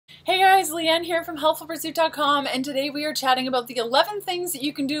guys, Leanne here from healthfulpursuit.com, and today we are chatting about the 11 things that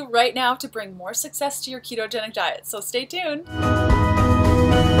you can do right now to bring more success to your ketogenic diet. So stay tuned.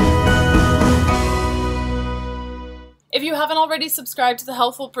 If you haven't already subscribed to the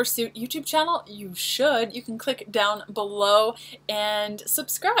Healthful Pursuit YouTube channel, you should. You can click down below and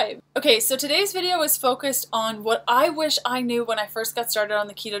subscribe. Okay, so today's video is focused on what I wish I knew when I first got started on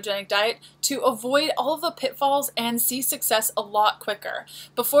the ketogenic diet to avoid all of the pitfalls and see success a lot quicker.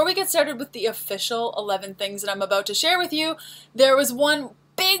 Before we get started with the official 11 things that I'm about to share with you, there was one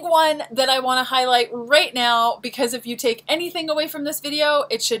big one that I want to highlight right now, because if you take anything away from this video,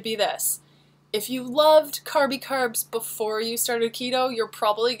 it should be this. If you loved carby carbs before you started keto, you're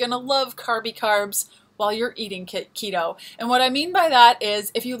probably going to love carby carbs while you're eating keto. And what I mean by that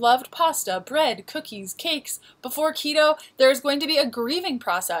is, if you loved pasta, bread, cookies, cakes before keto, there's going to be a grieving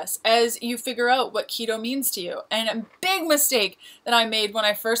process as you figure out what keto means to you. And a big mistake that I made when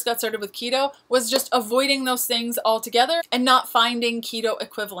I first got started with keto was just avoiding those things altogether and not finding keto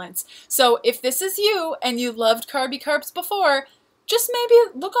equivalents. So if this is you and you loved carby carbs before, just maybe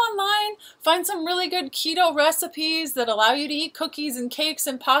look online, find some really good keto recipes that allow you to eat cookies and cakes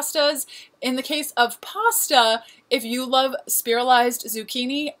and pastas. In the case of pasta, if you love spiralized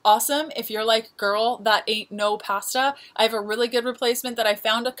zucchini, awesome. If you're like, girl, that ain't no pasta, I have a really good replacement that I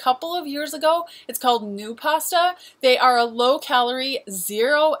found a couple of years ago. It's called New Pasta. They are a low-calorie,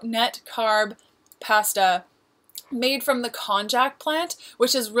 zero net carb pasta made from the konjac plant,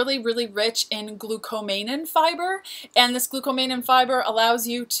 which is really, really rich in glucomannan fiber. And this glucomannan fiber allows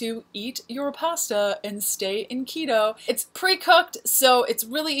you to eat your pasta and stay in keto. It's pre-cooked, so it's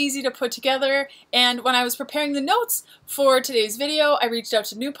really easy to put together. And when I was preparing the notes for today's video, I reached out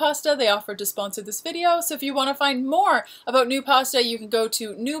to New Pasta. They offered to sponsor this video. So if you want to find more about New Pasta, you can go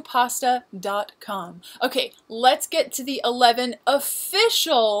to newpasta.com. Okay, let's get to the 11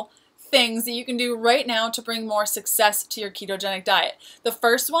 official things that you can do right now to bring more success to your ketogenic diet. The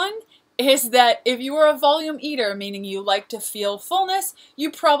first one is that if you are a volume eater, meaning you like to feel fullness,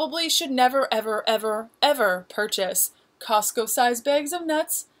 you probably should never, ever, ever, ever purchase Costco-sized bags of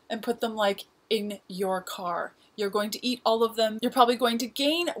nuts and put them like in your car. You're going to eat all of them. You're probably going to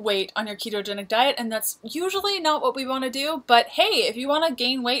gain weight on your ketogenic diet, and that's usually not what we want to do. But hey, if you want to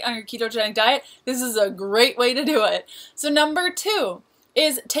gain weight on your ketogenic diet, this is a great way to do it. So number 2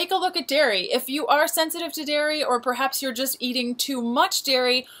 is take a look at dairy. If you are sensitive to dairy, or perhaps you're just eating too much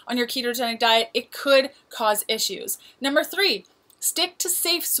dairy on your ketogenic diet, it could cause issues. Number 3, stick to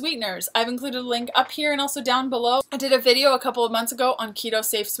safe sweeteners. I've included a link up here and also down below. I did a video a couple of months ago on keto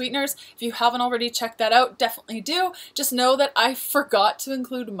safe sweeteners. If you haven't already checked that out, definitely do. Just know that I forgot to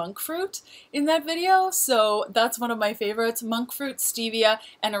include monk fruit in that video, so that's one of my favorites. Monk fruit, stevia,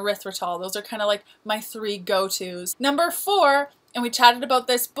 and erythritol. Those are kind of like my 3 go-tos. Number 4, and we chatted about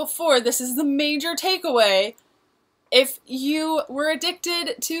this before, this is the major takeaway. If you were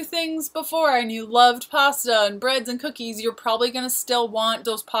addicted to things before and you loved pasta and breads and cookies, you're probably going to still want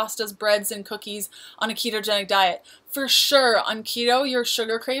those pastas, breads, and cookies on a ketogenic diet. For sure, on keto, your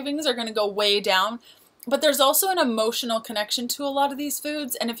sugar cravings are going to go way down. But there's also an emotional connection to a lot of these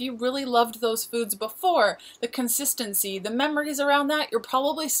foods, and if you really loved those foods before, the consistency, the memories around that, you're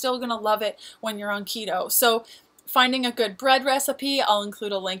probably still going to love it when you're on keto. So finding a good bread recipe, I'll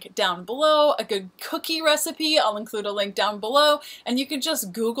include a link down below. A good cookie recipe, I'll include a link down below. And you can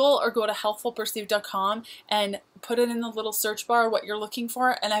just Google or go to healthfulpursuit.com and put it in the little search bar what you're looking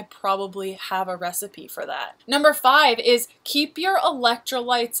for, and I probably have a recipe for that. Number 5 is keep your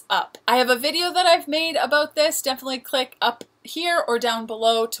electrolytes up. I have a video that I've made about this. Definitely click up here or down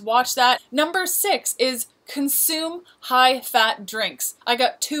below to watch that. Number 6 is consume high-fat drinks. I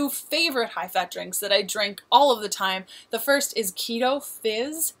got 2 favorite high-fat drinks that I drink all of the time. The first is Keto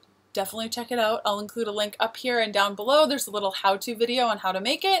Fizz. Definitely check it out. I'll include a link up here and down below. There's a little how-to video on how to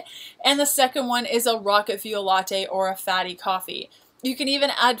make it. And the second one is a rocket fuel latte or a fatty coffee. You can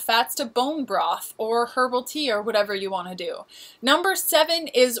even add fats to bone broth or herbal tea or whatever you want to do. Number 7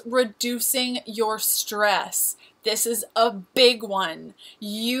 is reducing your stress. This is a big one.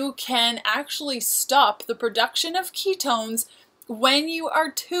 You can actually stop the production of ketones when you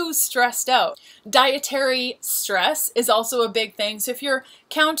are too stressed out. Dietary stress is also a big thing. So if you're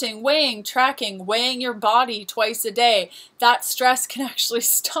counting, weighing, tracking, weighing your body twice a day, that stress can actually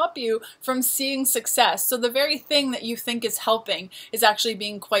stop you from seeing success. So the very thing that you think is helping is actually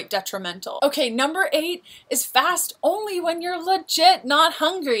being quite detrimental. Okay, number 8 is fast only when you're legit not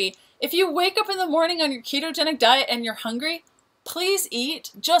hungry. If you wake up in the morning on your ketogenic diet and you're hungry, please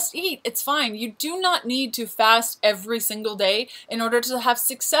eat. Just eat. It's fine. You do not need to fast every single day in order to have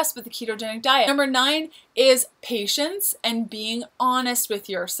success with the ketogenic diet. Number 9 is patience and being honest with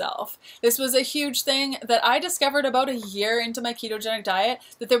yourself. This was a huge thing that I discovered about a year into my ketogenic diet,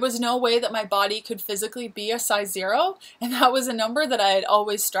 that there was no way that my body could physically be a size 0, and that was a number that I had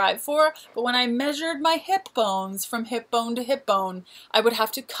always strived for. But when I measured my hip bones from hip bone to hip bone, I would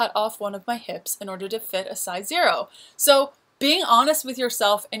have to cut off one of my hips in order to fit a size 0. So being honest with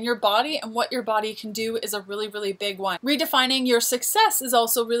yourself and your body and what your body can do is a really, really big one. Redefining your success is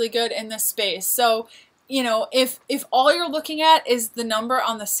also really good in this space. So, you know, if all you're looking at is the number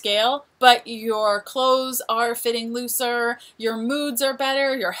on the scale, but your clothes are fitting looser, your moods are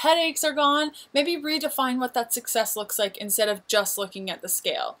better, your headaches are gone, maybe redefine what that success looks like instead of just looking at the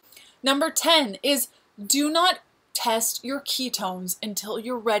scale. Number 10 is do not test your ketones until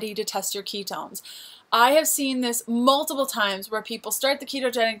you're ready to test your ketones. I have seen this multiple times where people start the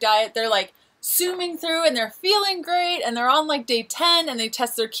ketogenic diet, they're like zooming through and they're feeling great and they're on like day 10 and they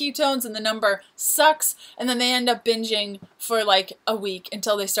test their ketones and the number sucks, and then they end up binging for like a week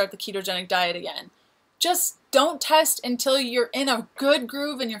until they start the ketogenic diet again. Just don't test until you're in a good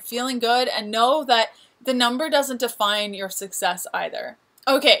groove and you're feeling good, and know that the number doesn't define your success either.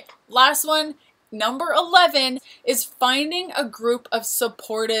 Okay, last one, number 11, is finding a group of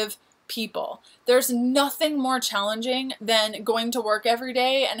supportive people. There's nothing more challenging than going to work every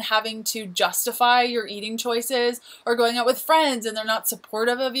day and having to justify your eating choices, or going out with friends and they're not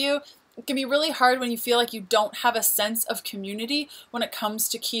supportive of you. It can be really hard when you feel like you don't have a sense of community when it comes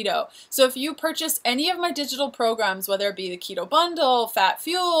to keto. So if you purchase any of my digital programs, whether it be the Keto Bundle, Fat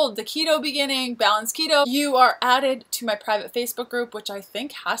Fueled, the Keto Beginning, Balanced Keto, you are added to my private Facebook group, which I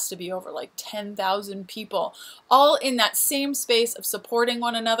think has to be over like 10,000 people, all in that same space of supporting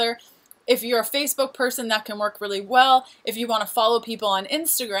one another. If you're a Facebook person, that can work really well. If you want to follow people on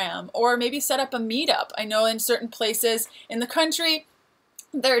Instagram, or maybe set up a meetup. I know in certain places in the country,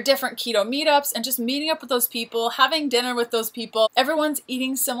 there are different keto meetups, and just meeting up with those people, having dinner with those people, everyone's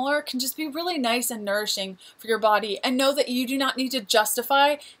eating similar, can just be really nice and nourishing for your body. And know that you do not need to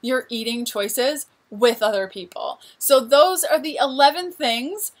justify your eating choices with other people. So those are the 11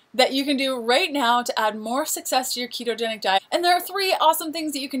 things that you can do right now to add more success to your ketogenic diet. And there are 3 awesome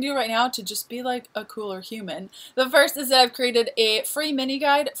things that you can do right now to just be like a cooler human. The first is that I've created a free mini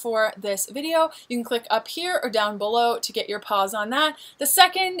guide for this video. You can click up here or down below to get your pause on that. The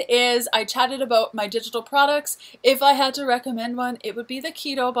second is I chatted about my digital products. If I had to recommend one, it would be the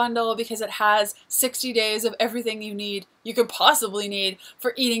Keto Bundle, because it has 60 days of everything you could possibly need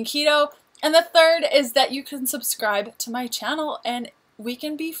for eating keto. And the third is that you can subscribe to my channel and we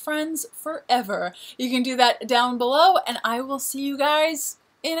can be friends forever. You can do that down below, and I will see you guys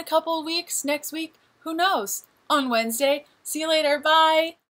in a couple of weeks, next week, who knows, on Wednesday. See you later, bye!